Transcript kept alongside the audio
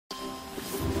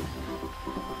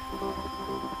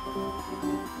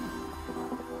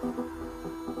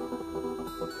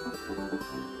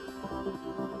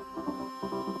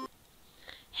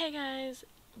Hey guys,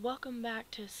 welcome back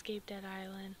to Escape Dead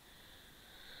Island.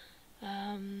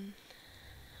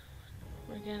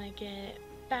 We're gonna get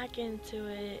back into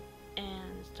it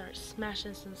and start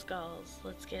smashing some skulls.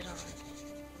 Let's get on.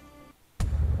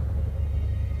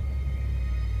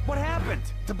 What happened?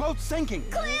 The boat's sinking!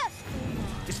 Cliff!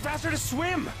 It's faster to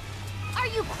swim! Are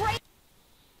you crazy?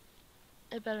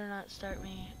 It better not start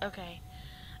me. Okay,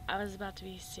 I was about to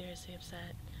be seriously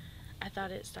upset. I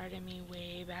thought it started me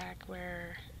way back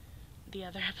where the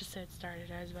other episode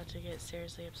started. I was about to get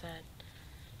seriously upset.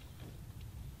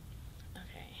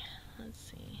 Okay, let's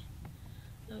see.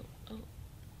 Oh,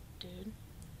 dude,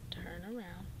 turn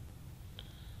around.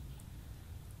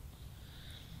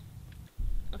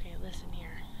 Okay, listen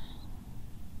here.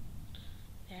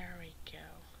 There we go.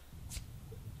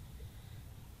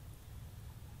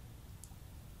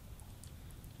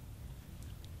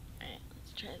 Alright,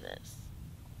 let's try this.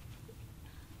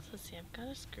 So let's see, I've got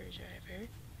a screwdriver.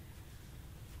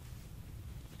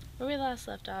 Where we last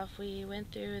left off, we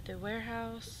went through the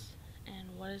warehouse,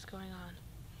 and what is going on?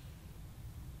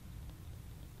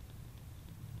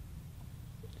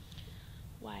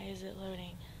 Why is it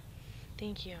loading?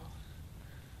 Thank you.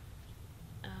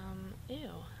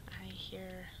 Ew, I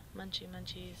hear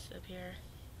munchies up here.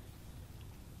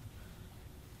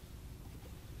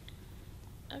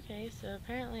 Okay, so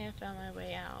apparently I found my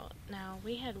way out. Now,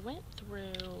 we had went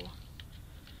through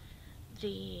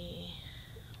the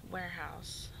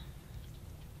warehouse.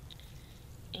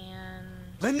 And...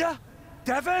 Linda?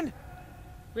 Devin?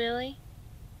 Really?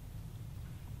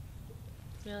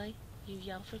 Really? You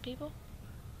yell for people?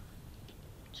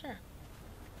 Sure.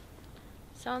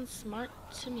 Sounds smart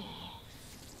to me.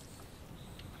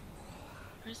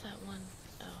 Where's that one?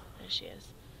 Oh, there she is.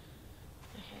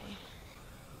 Okay.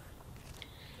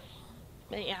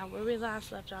 But yeah, where we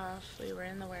last left off, we were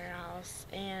in the warehouse,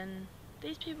 and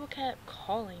these people kept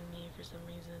calling me for some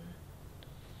reason.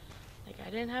 Like,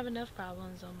 I didn't have enough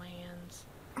problems on my hands.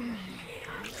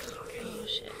 Oh,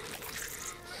 shit.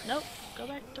 Nope, go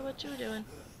back to what you were doing.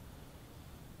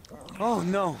 Oh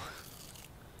no.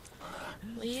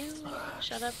 Will you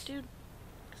shut up, dude?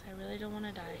 Because I really don't want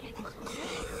to die.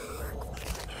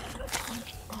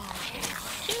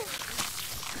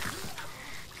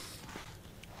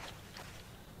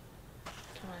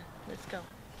 Come on, let's go.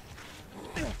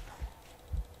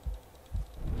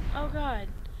 Oh god.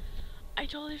 I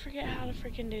totally forget how to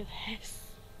freaking do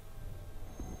this.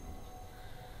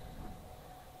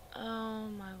 Oh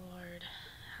my lord.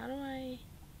 How do I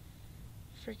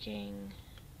freaking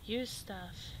use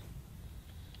stuff?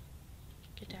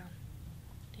 Get down.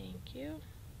 Thank you.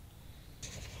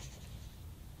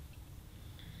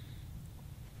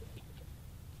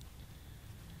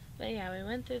 But yeah, we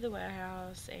went through the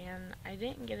warehouse, and I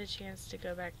didn't get a chance to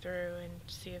go back through and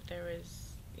see if there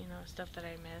was, you know, stuff that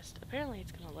I missed. Apparently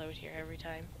it's gonna load here every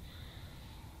time.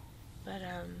 But,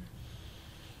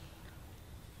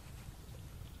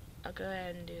 I'll go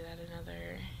ahead and do that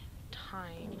another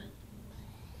time.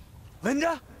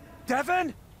 Linda?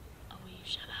 Devin? Oh, will you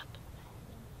shut up?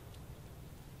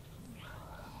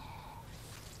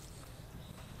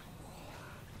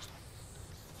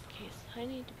 Okay, so I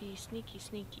need to be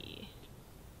sneaky.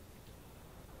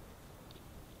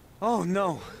 Oh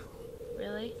no.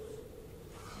 Really?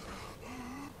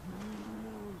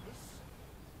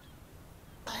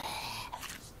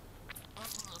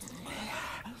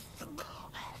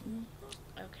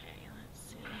 Okay, let's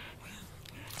see.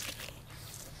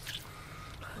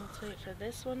 Let's wait for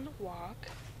this one to walk.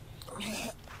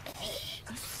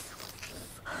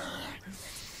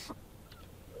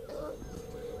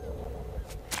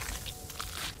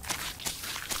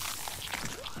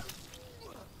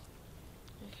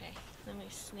 Okay, let me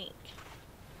sneak.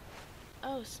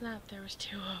 Oh snap, there was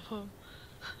two of them.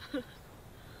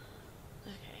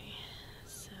 Okay,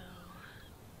 so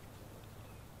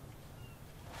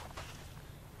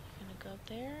you're gonna go up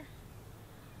there.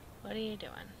 What are you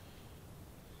doing?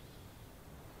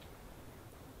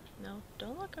 No,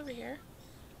 don't look over here.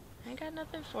 I ain't got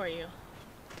nothing for you.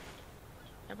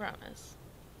 I promise.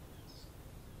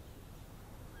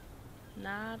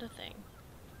 Not a thing.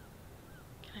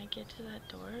 Can I get to that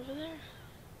door over there?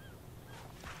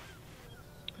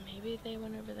 Maybe they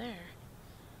went over there.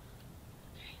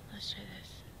 Okay, let's try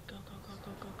this. Go.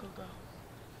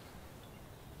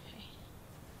 Okay.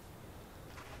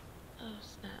 Oh,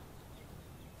 snap.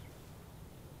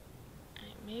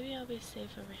 Alright, maybe I'll be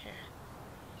safe over here.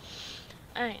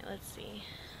 Alright, let's see.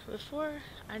 Before,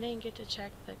 I didn't get to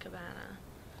check the cabana.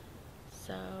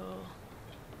 So,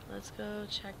 let's go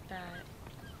check that.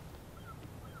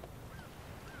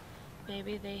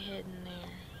 Maybe they hid in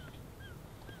there.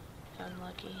 If I'm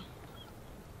lucky.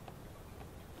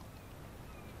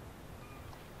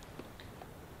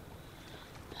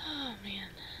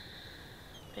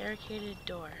 Barricaded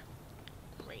door.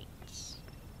 Great.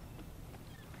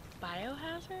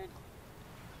 Biohazard?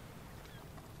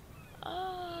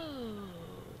 Oh.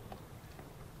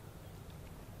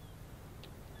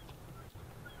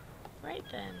 Right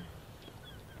then.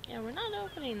 Yeah, we're not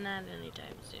opening that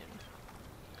anytime soon.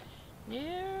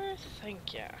 No,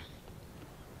 thank ya.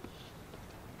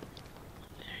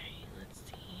 Alright, let's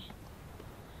see.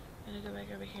 I'm gonna go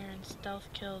back over here and stealth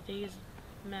kill these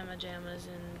mama jammas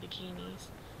in bikinis.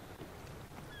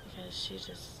 Because she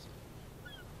just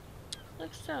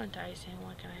looks so enticing,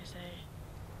 what can I say?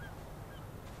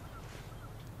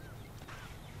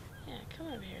 Yeah, come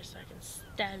over here so I can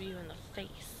stab you in the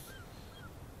face.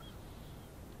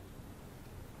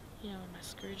 You know, with my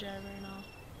screwdriver and all.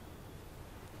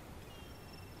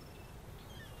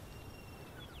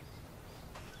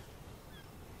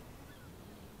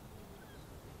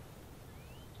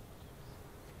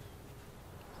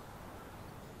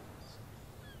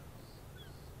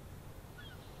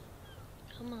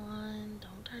 Come on,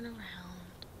 don't turn around.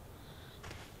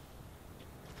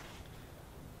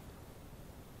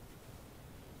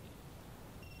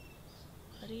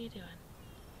 What are you doing?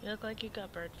 You look like you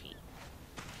got bird feet.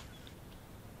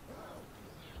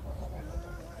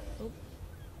 Oop.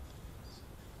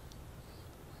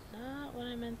 Not what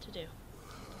I meant to do.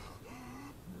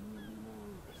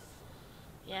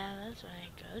 Yeah, that's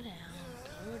right. Go down.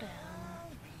 Go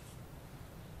down.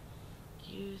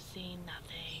 You see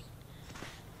nothing.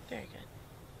 Very good.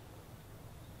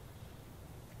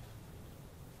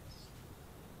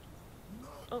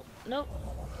 Oh, nope.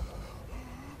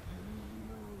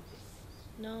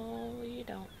 No, you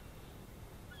don't.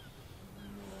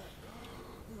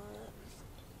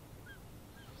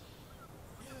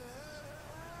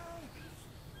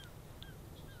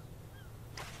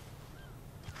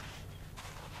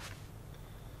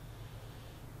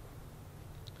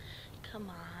 Come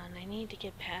on, I need to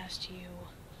get past you.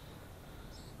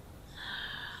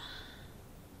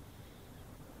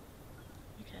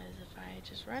 Because if I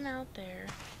just run out there...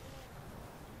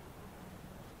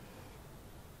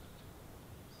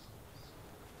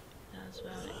 That's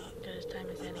about as good as time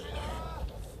as any.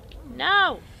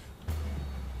 No!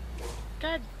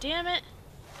 God damn it!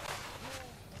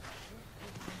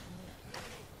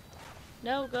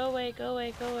 No, go away, go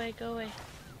away, go away, go away.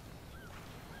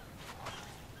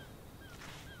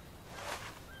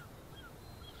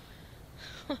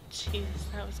 Oh, jeez,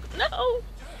 that was... No!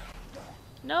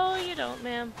 No, you don't,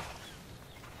 ma'am.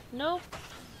 Nope.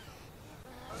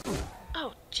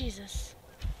 Oh, Jesus.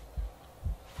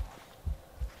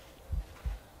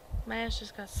 My ass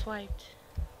just got swiped.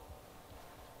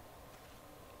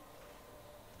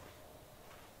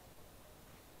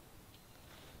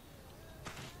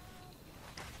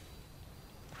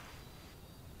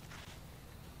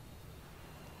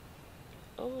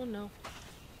 Oh, no.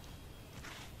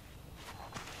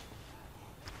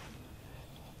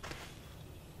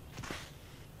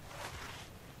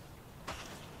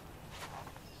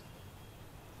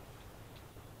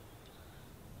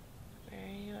 Where are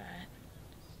you at?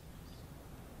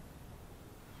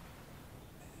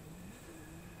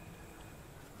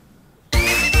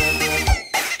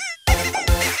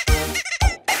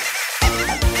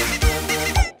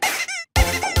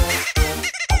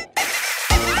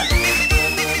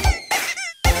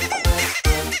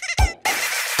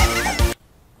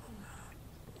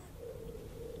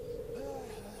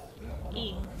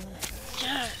 E.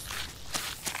 Yes!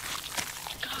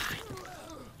 God.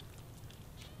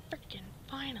 Frickin'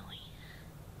 finally.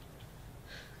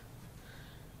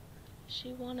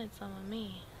 She wanted some of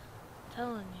me. I'm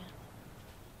telling you.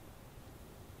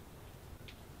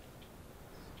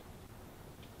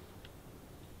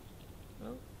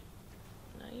 Oh.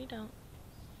 No, you don't.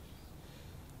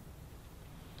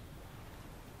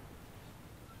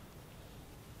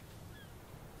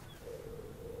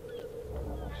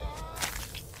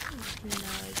 No,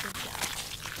 good job.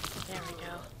 There we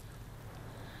go.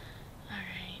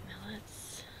 Alright, now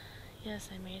let's... Yes,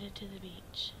 I made it to the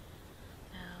beach.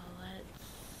 Now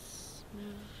let's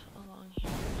move along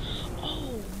here.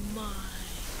 Oh my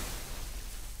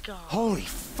God. Holy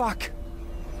fuck!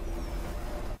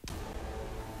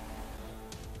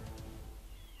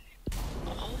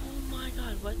 Oh my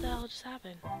God, what the hell just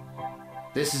happened?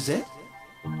 This is it?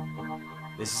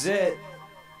 This is it.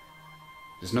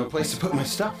 There's no place to put my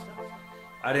stuff.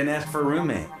 I didn't ask for a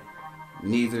roommate.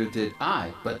 Neither did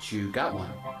I, but you got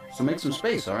one. So make some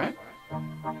space, all right?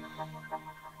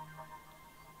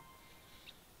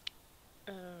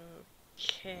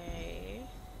 Okay.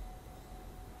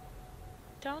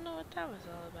 Don't know what that was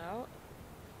all about.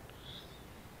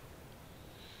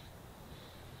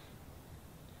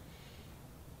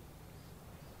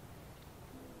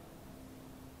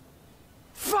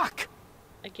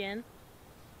 again.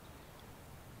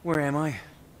 Where am I?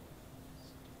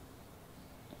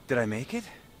 Did I make it?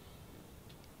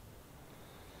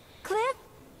 Cliff?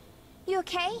 You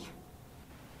okay?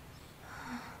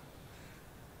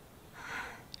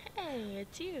 Hey,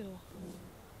 it's you.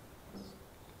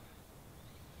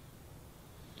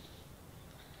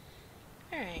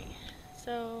 Alright,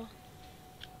 so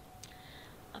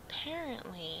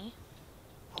apparently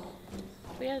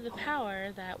we have the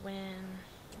power that when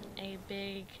a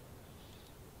big,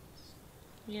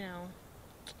 you know,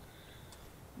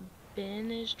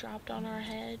 bin is dropped on our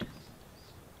head,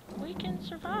 we can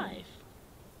survive.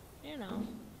 You know.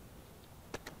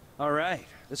 Alright,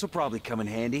 this will probably come in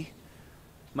handy.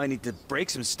 Might need to break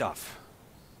some stuff.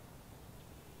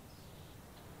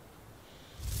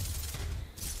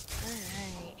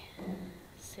 Alright.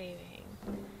 Saving.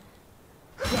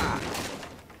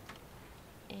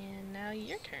 And now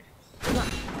your turn.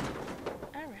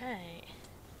 Alright.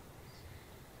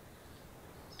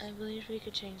 I believe we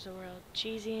could change the world.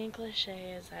 Cheesy and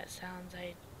cliche as that sounds,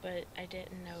 but I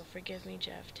didn't know. Forgive me,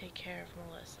 Jeff. Take care of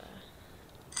Melissa.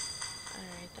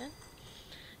 Alright then.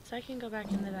 So I can go back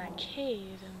into that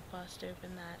cave and bust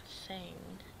open that thing.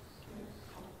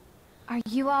 Are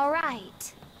you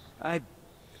alright? I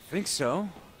think so.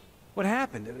 What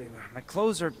happened? My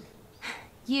clothes are...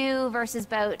 You versus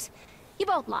boat. You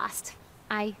both lost.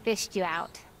 I fished you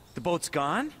out. The boat's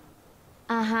gone?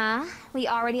 Uh-huh. We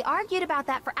already argued about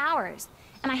that for hours,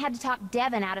 and I had to talk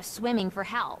Devin out of swimming for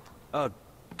help. Oh,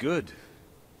 good.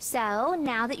 So,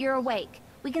 now that you're awake,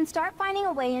 we can start finding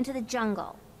a way into the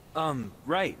jungle.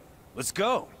 Right. Let's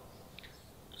go.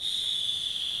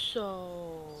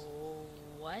 So,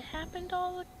 what happened to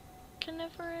all the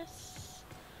carnivorous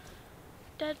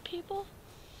dead people?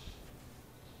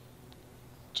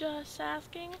 Just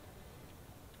asking.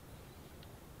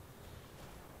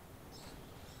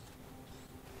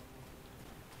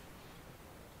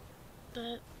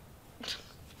 But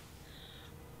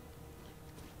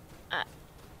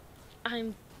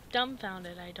I'm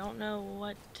dumbfounded. I don't know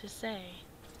what to say.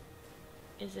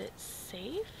 Is it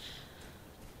safe?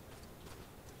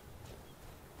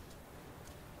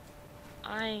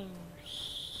 I'm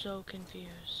so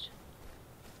confused.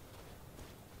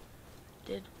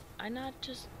 Did I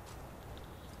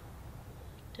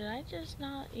just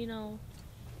not, you know,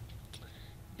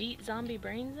 beat zombie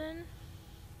brains in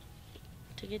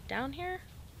to get down here?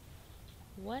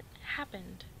 What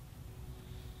happened?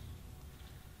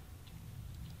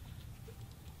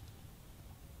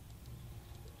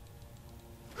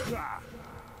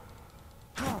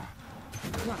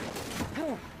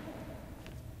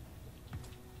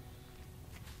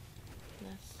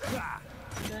 Let's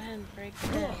go ahead and break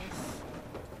this.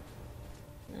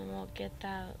 And then we'll get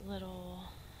that little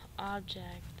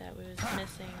object that we was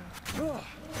missing before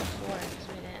because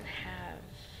we didn't have.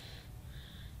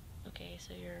 Okay,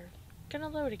 so you're gonna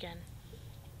load again.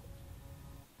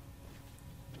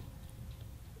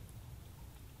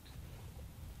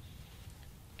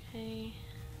 Okay.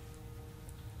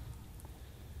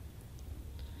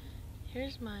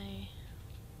 Here's my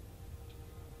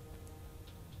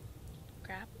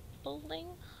grappling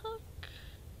hook.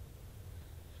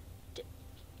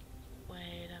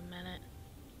 Wait a minute.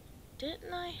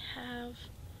 Didn't I have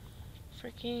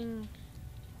freaking...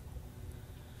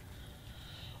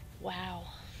 Wow.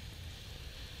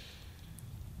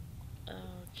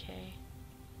 Okay.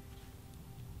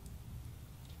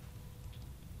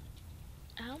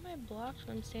 How am I blocked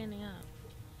from standing up?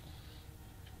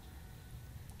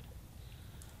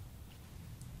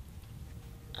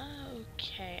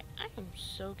 Okay, I am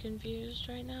so confused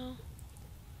right now.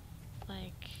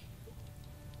 Like,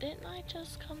 didn't I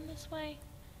just come this way?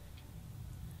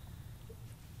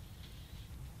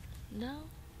 No?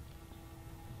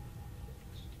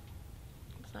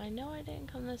 So I know I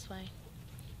didn't come this way.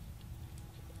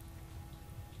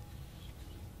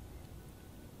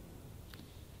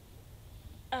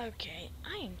 Okay,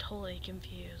 I am totally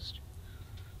confused.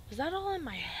 Was that all in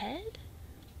my head?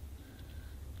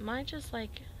 Am I just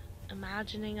like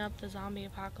imagining up the zombie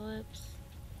apocalypse?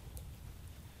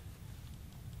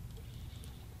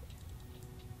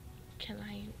 Can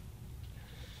I...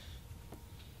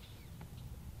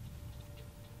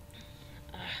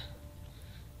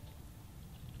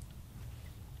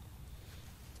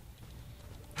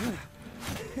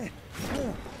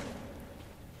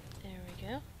 There we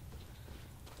go.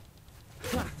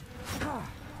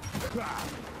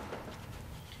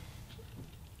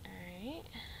 Alright.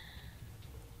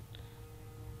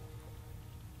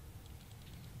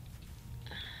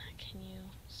 Can you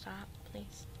stop,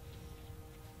 please?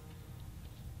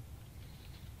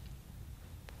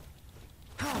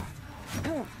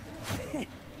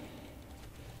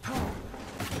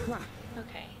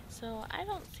 So, I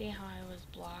don't see how I was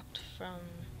blocked from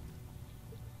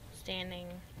standing,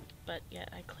 but yet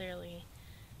I clearly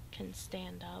can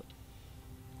stand up.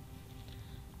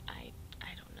 I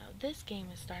don't know. This game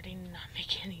is starting to not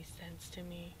make any sense to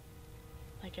me.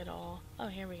 Like at all. Oh,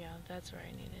 here we go. That's where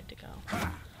I needed to go.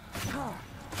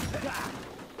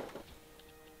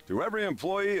 To every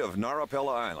employee of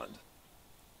Narapella Island,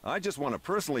 I just want to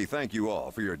personally thank you all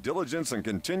for your diligence and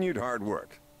continued hard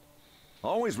work.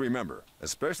 Always remember,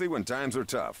 especially when times are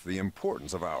tough, the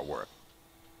importance of our work.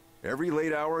 Every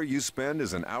late hour you spend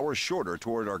is an hour shorter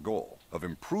toward our goal of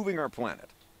improving our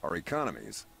planet, our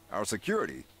economies, our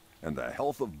security, and the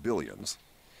health of billions.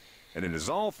 And it is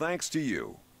all thanks to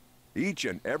you, each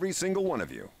and every single one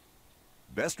of you.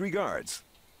 Best regards,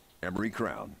 Emery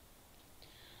Crown.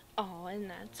 Oh, isn't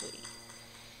that sweet?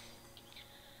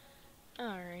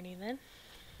 Alrighty then.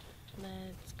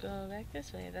 Let's go back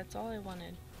this way. That's all I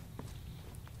wanted.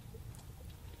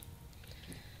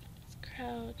 Let's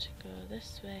crouch, go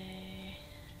this way.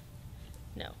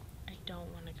 No, I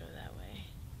don't want to go that way.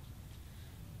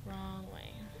 Wrong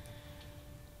way.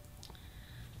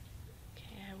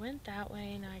 Okay, I went that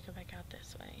way, now I go back out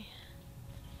this way.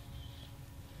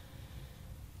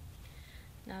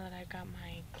 Now that I've got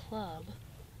my club,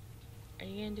 are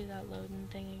you gonna do that loading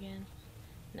thing again?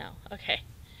 No, okay.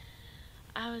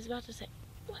 I was about to say,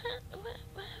 where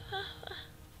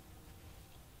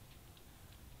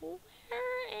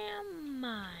am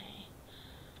I?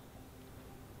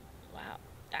 Wow,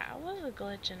 that was a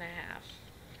glitch and a half.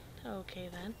 Okay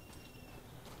then.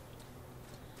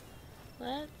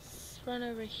 Let's run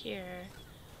over here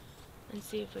and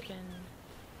see if we can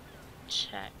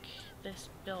check this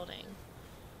building.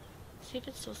 See if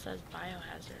it still says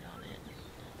biohazard on it.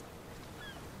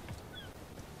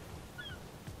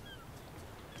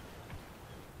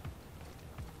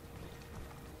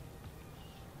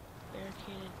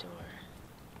 Barricaded door.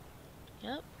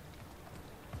 Yep.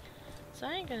 So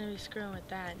I ain't gonna be screwing with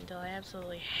that until I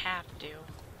absolutely have to.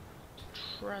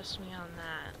 Trust me on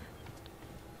that.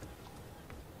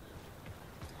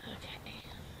 Okay.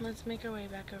 Let's make our way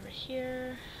back over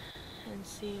here and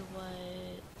see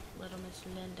what little Miss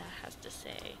Linda has to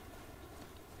say.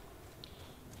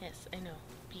 Yes, I know.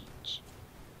 Beach.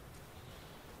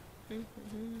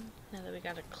 Now that we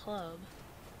got a club.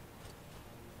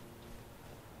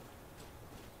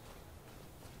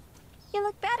 You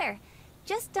look better.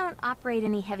 Just don't operate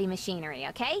any heavy machinery,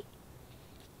 okay?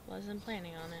 Wasn't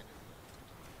planning on it.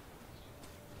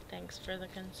 Thanks for the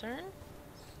concern.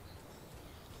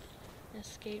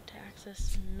 Escape to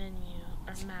access menu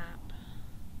or map.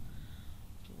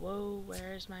 Whoa,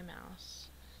 where's my mouse?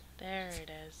 There it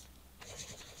is.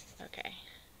 Okay.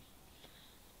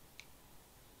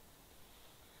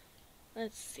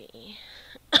 Let's see.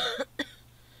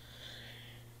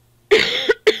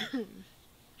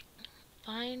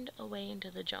 Find a way into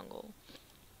the jungle.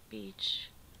 Beach.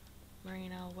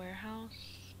 Marina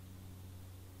warehouse.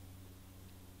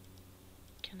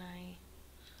 Can I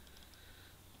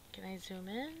zoom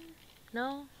in?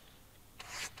 No?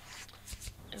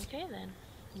 Okay then.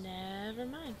 Never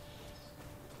mind.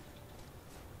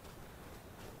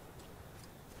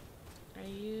 Are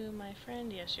you my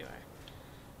friend? Yes, you are.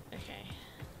 Okay.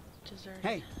 Deserted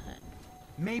Hey. hut.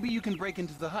 Maybe you can break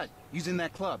into the hut using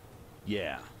that club.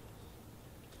 Yeah.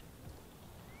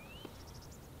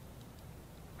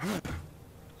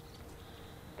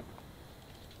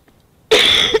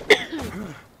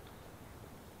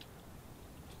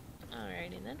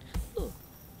 Alrighty then. Ooh.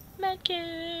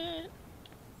 Medkit!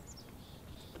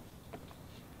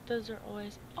 Those are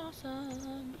always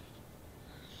awesome.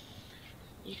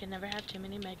 You can never have too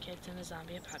many medkits in a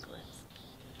zombie apocalypse.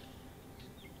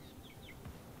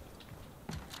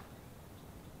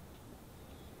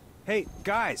 Hey,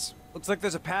 guys. Looks like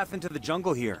there's a path into the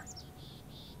jungle here.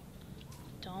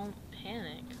 Don't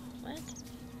panic. What?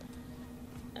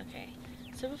 Okay.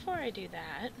 So before I do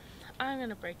that, I'm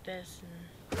gonna break this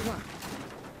and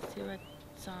see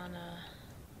what's on a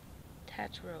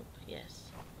attach rope.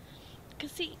 Yes.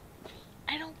 Cause see,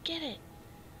 I don't get it.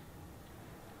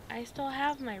 I still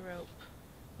have my rope,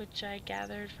 which I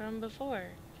gathered from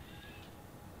before.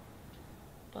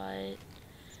 But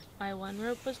my one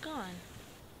rope was gone.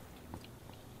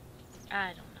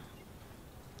 I don't know.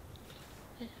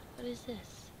 What is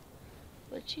this?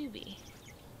 What'd you be?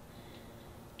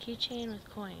 Keychain with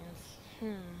coins.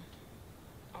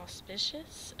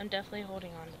 Auspicious? I'm definitely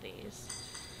holding on to these.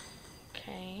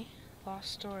 Okay.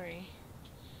 Lost story.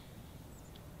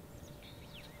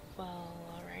 Well,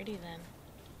 alrighty then.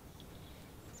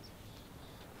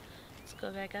 Let's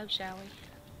go back up, shall we?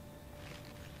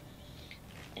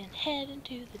 And head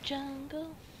into the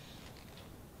jungle.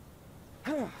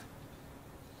 Okay.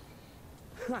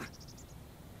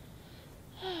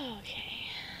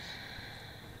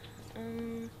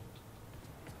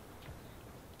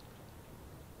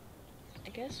 I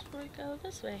guess we'll go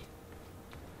this way.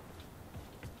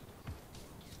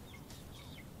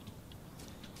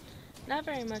 Not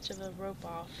very much of a rope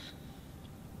off.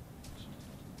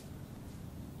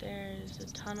 There's a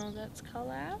tunnel that's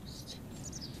collapsed.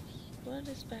 What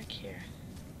is back here?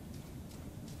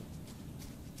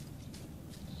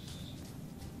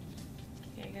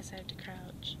 Okay, I guess I have to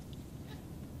crouch.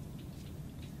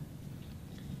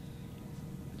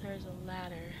 There's a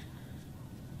ladder.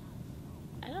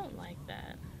 I don't like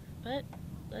that, but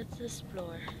let's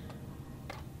explore.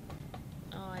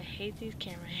 Oh, I hate these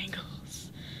camera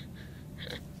angles.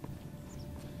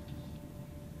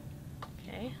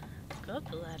 Okay, let's go up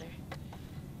the ladder.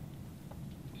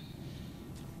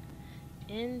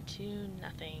 Into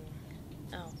nothing.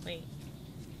 Oh, wait.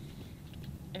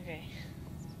 Okay.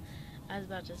 I was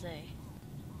about to say.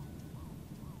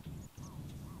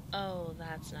 Oh,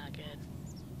 that's not good.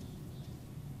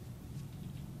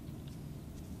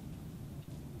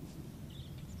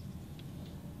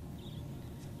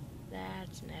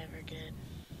 That's never good.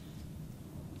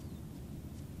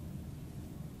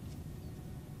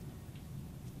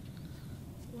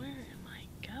 Where am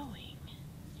I going?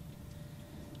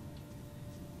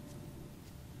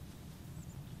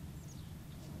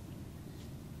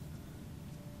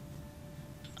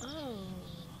 Oh.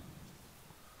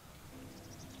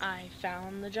 I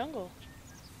found the jungle.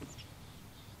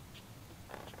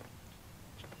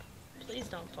 Please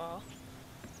don't fall.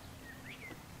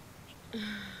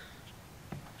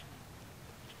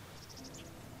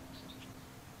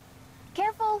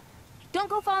 Careful! Don't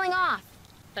go falling off!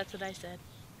 That's what I said.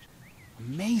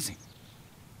 Amazing.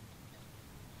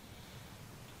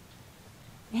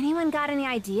 Anyone got any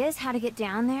ideas how to get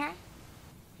down there?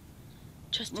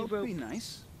 Trusty Rope rope. be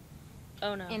nice.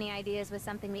 Oh no. Any ideas with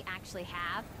something we actually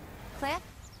have? Cliff?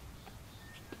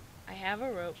 I have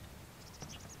a rope.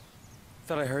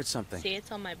 Thought I heard something. See,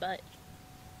 it's on my butt.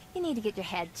 You need to get your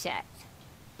head checked.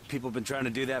 People have been trying to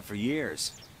do that for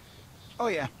years. Oh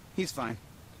yeah, he's fine.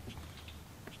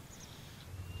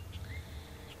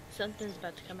 Something's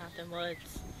about to come out the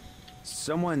woods.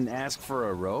 Someone asked for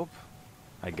a rope?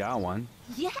 I got one.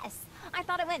 Yes! I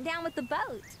thought it went down with the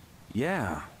boat.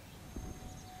 Yeah.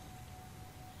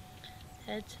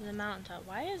 Head to the mountaintop.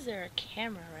 Why is there a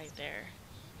camera right there?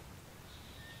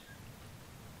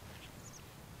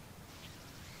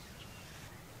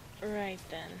 Right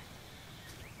then.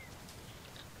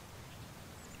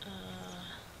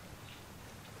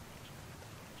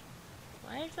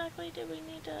 Why exactly did we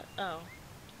need to... Oh.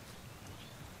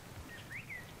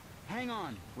 Hang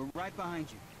on, we're right behind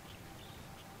you.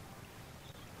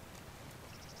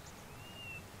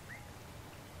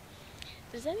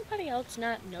 Does anybody else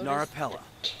not notice Narapella.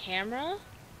 the camera?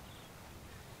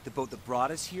 The boat that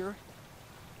brought us here?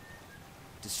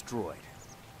 Destroyed.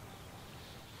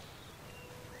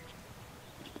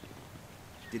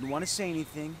 Didn't want to say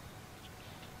anything,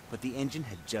 but the engine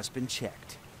had just been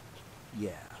checked.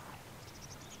 Yeah.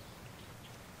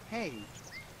 Hey,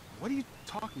 what are you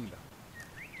talking about?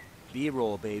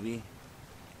 B-roll, baby.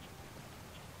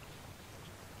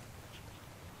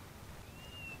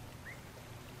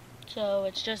 So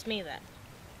it's just me then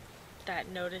that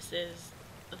notices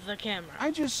the camera.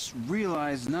 I just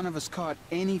realized none of us caught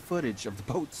any footage of the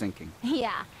boat sinking.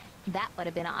 Yeah, that would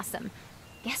have been awesome.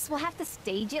 Guess we'll have to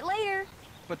stage it later.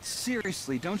 But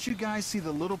seriously, don't you guys see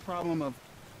the little problem of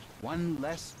one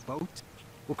less boat?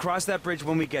 We'll cross that bridge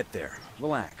when we get there.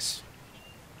 Relax.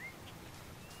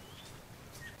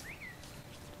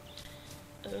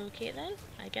 Okay then,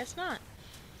 I guess not.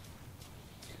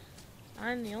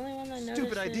 I'm the only one that notices.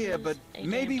 Stupid idea, but a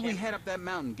maybe damn we camera. head up that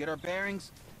mountain, get our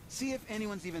bearings, see if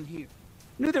anyone's even here.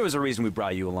 Knew there was a reason we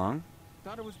brought you along.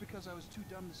 Thought it was because I was too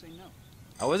dumb to say no.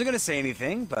 I wasn't gonna say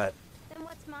anything, but Then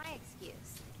what's my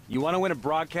excuse? you want to win a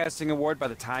broadcasting award by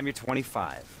the time you're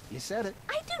 25. You said it.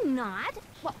 I do not.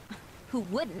 Well, who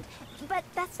wouldn't? But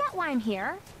that's not why I'm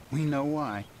here. We know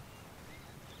why.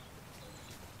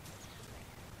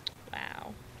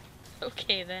 Wow.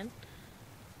 Okay then.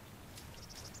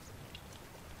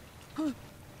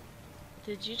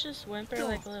 Did you just whimper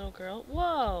like a little girl?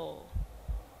 Whoa!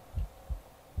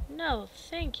 No,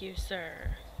 thank you,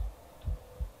 sir.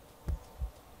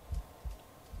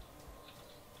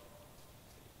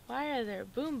 Why are there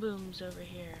boom booms over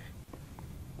here?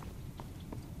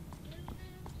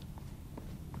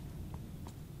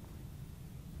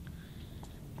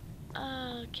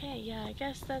 Okay, yeah, I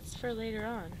guess that's for later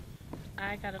on.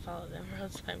 I gotta follow them or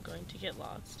else I'm going to get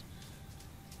lost.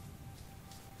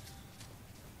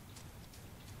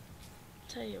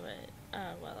 tell you what.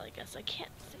 Well, I guess I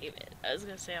can't save it. I was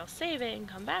gonna say I'll save it and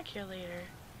come back here later.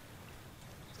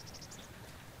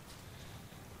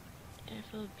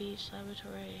 Airfield Beach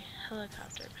Laboratory,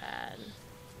 helicopter pad,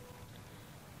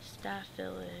 staff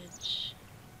village.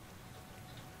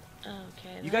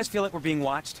 Okay. You guys feel like we're being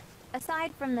watched?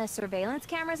 Aside from the surveillance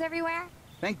cameras everywhere,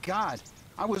 Thank God.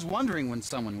 I was wondering when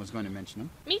someone was going to mention them.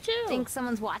 Me too. think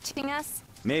someone's watching us?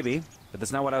 Maybe, but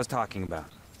that's not what I was talking about.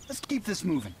 Let's keep this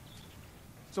moving.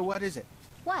 So what is it?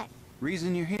 What?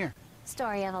 Reason you're here?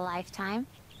 Story of a lifetime.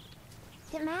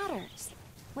 It matters.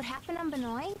 What happened on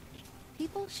Benoit?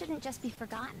 People shouldn't just be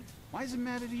forgotten. Why does it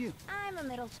matter to you? I'm a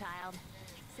middle child.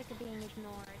 Sick of being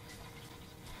ignored.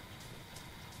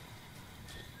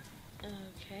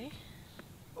 Okay.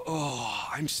 Oh,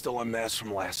 I'm still a mess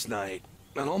from last night.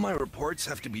 And all my reports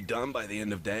have to be done by the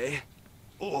end of day.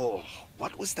 Oh,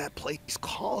 what was that place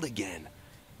called again?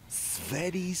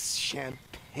 Sveti's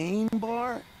Champagne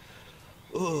Bar?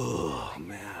 Oh,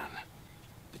 man.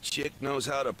 The chick knows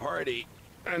how to party.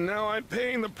 And now I'm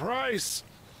paying the price.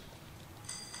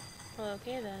 Well,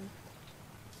 okay then.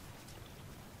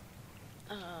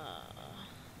 Oh,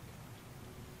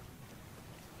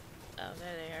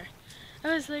 there they are.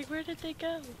 I was like, where did they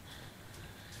go?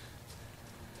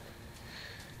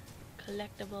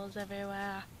 Collectibles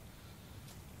everywhere.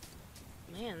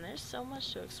 Man, there's so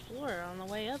much to explore on the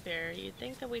way up here. You'd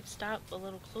think that we'd stop a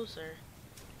little closer.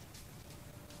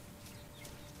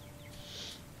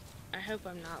 I hope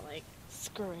I'm not like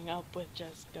screwing up with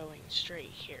just going straight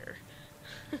here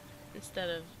instead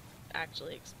of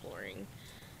actually exploring.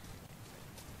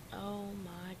 Oh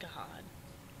my god.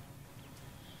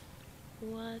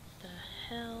 What the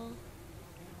hell?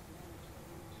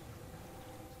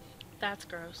 That's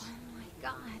gross. Oh my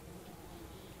god.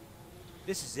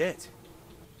 This is it.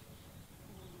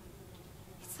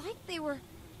 It's like they were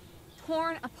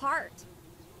torn apart.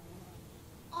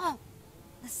 Oh,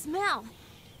 the smell.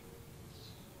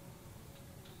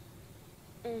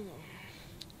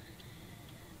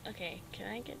 Okay, can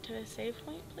I get to a save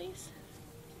point, please?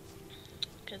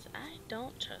 Because I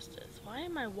don't trust this. Why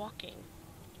am I walking?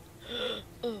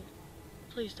 Oh,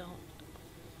 please don't.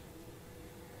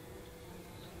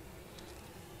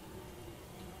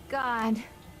 God,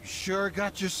 Sure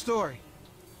got your story.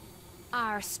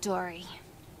 our story.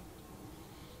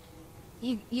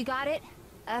 You got it?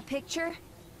 A picture?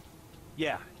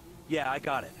 Yeah, I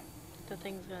got it. The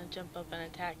thing's gonna jump up and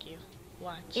attack you.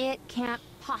 Watch. It can't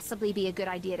possibly be a good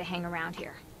idea to hang around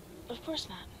here. Of course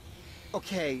not.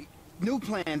 Okay, new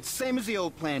plan, same as the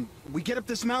old plan. We get up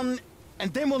this mountain,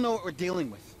 and then we'll know what we're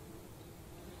dealing with.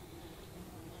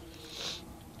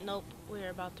 Nope,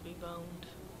 we're about to be boned.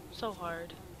 So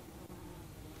hard.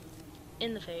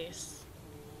 In the face.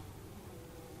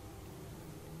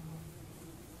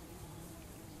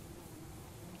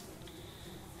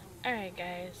 Alright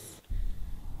guys.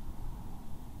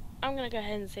 I'm gonna go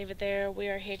ahead and save it there. We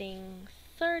are hitting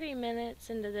 30 minutes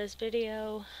into this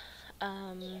video.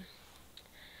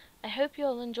 I hope you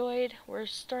all enjoyed. We're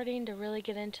starting to really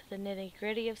get into the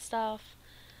nitty-gritty of stuff.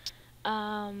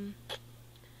 And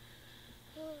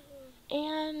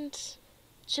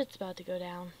shit's about to go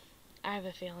down. I have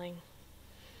a feeling.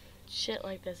 Shit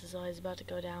like this is always about to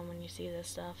go down when you see this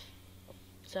stuff.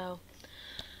 So,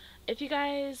 if you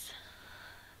guys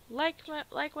like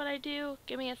what I do,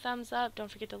 give me a thumbs up. Don't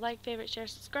forget to like, favorite, share,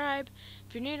 subscribe.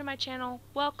 If you're new to my channel,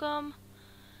 welcome.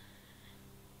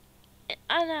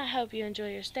 And I hope you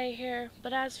enjoy your stay here.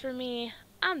 But as for me,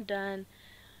 I'm done.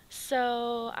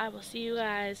 So, I will see you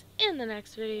guys in the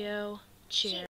next video. Cheers.